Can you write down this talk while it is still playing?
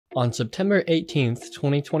On September 18th,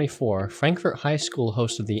 2024, Frankfort High School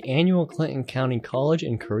hosted the annual Clinton County College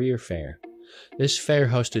and Career Fair. This fair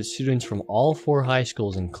hosted students from all 4 high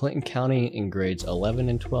schools in Clinton County in grades 11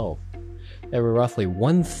 and 12. There were roughly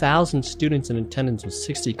 1,000 students in attendance with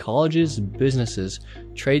 60 colleges, businesses,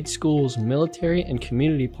 trade schools, military, and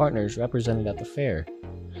community partners represented at the fair.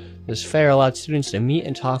 This fair allowed students to meet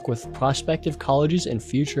and talk with prospective colleges and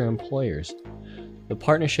future employers. The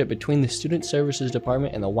partnership between the Student Services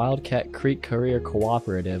Department and the Wildcat Creek Career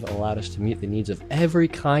Cooperative allowed us to meet the needs of every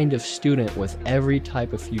kind of student with every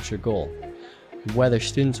type of future goal. Whether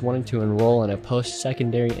students wanted to enroll in a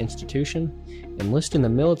post-secondary institution, enlist in the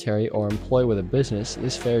military, or employ with a business,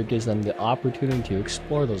 this fair gives them the opportunity to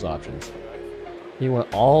explore those options. We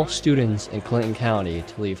want all students in Clinton County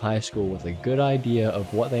to leave high school with a good idea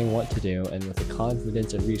of what they want to do and with the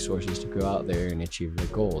confidence and resources to go out there and achieve their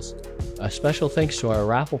goals. A special thanks to our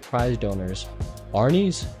raffle prize donors,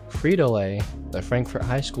 Arnie's, Frito-Lay, the Frankfort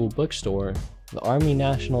High School Bookstore, the Army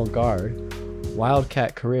National Guard,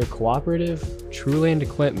 Wildcat Career Cooperative, Trueland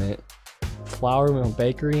Equipment, Flour Mill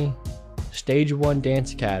Bakery, Stage 1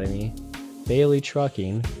 Dance Academy, Bailey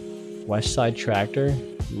Trucking, Westside Tractor,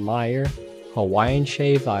 Meyer, Hawaiian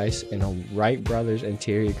Shave Ice, and Wright Brothers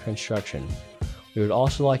Interior Construction. We would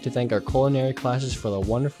also like to thank our culinary classes for the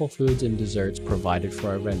wonderful foods and desserts provided for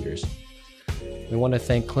our vendors. We want to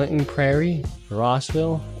thank Clinton Prairie,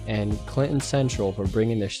 Rossville, and Clinton Central for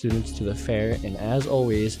bringing their students to the fair, and as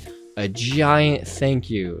always, a giant thank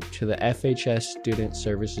you to the FHS Student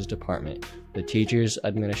Services Department, the teachers,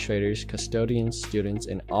 administrators, custodians, students,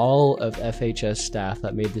 and all of FHS staff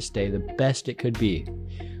that made this day the best it could be.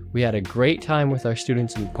 We had a great time with our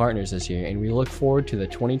students and partners this year, and we look forward to the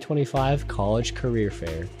 2025 College Career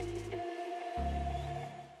Fair.